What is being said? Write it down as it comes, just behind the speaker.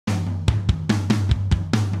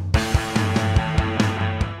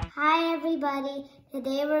everybody.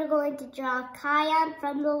 Today we're going to draw Kion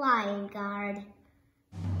from the Lion Guard.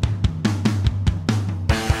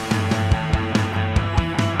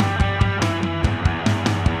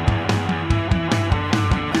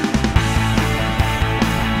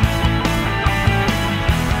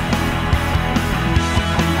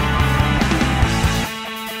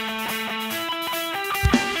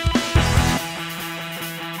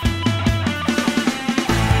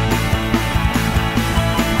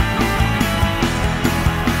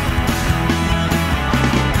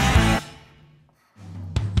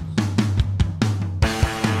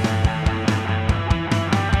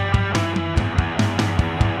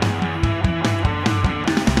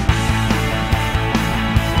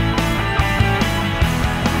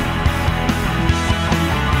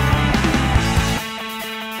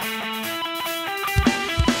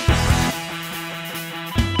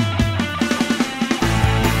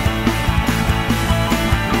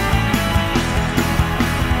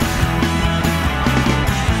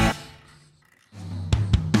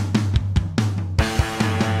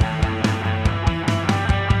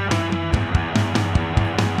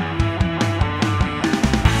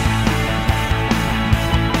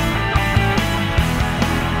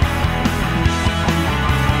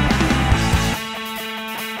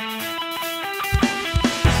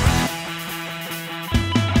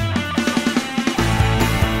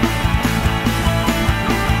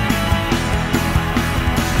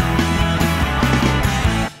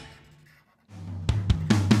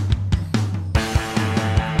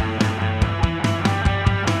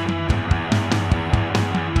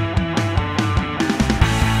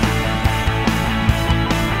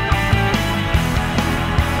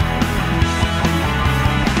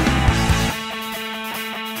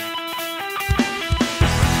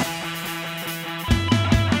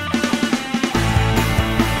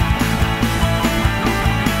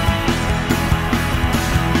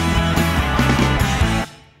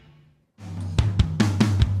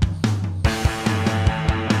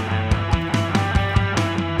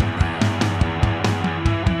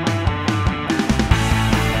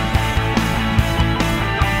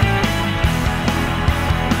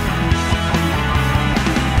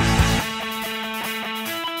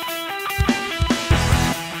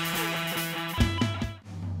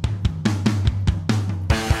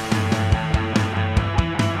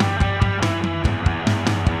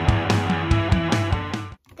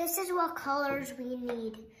 This is what colors we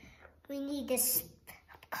need. We need this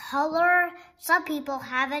color. Some people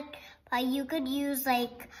have it, but you could use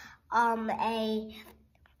like a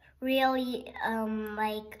really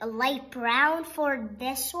like a light brown for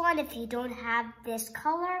this one if you don't have this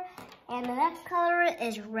color. And the next color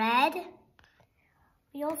is red.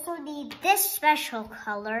 We also need this special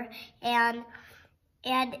color, and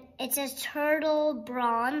it's a turtle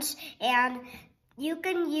bronze, and you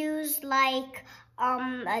can use like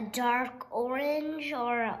a dark orange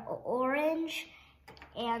or orange,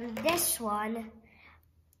 and this one,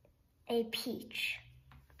 a peach.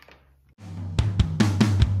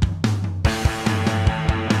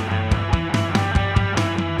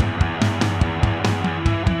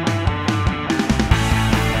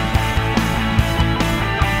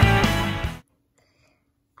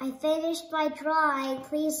 I finished my drawing.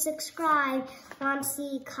 Please subscribe. Want to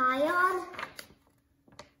see Kion?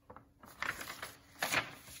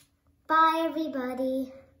 Bye,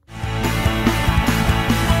 everybody.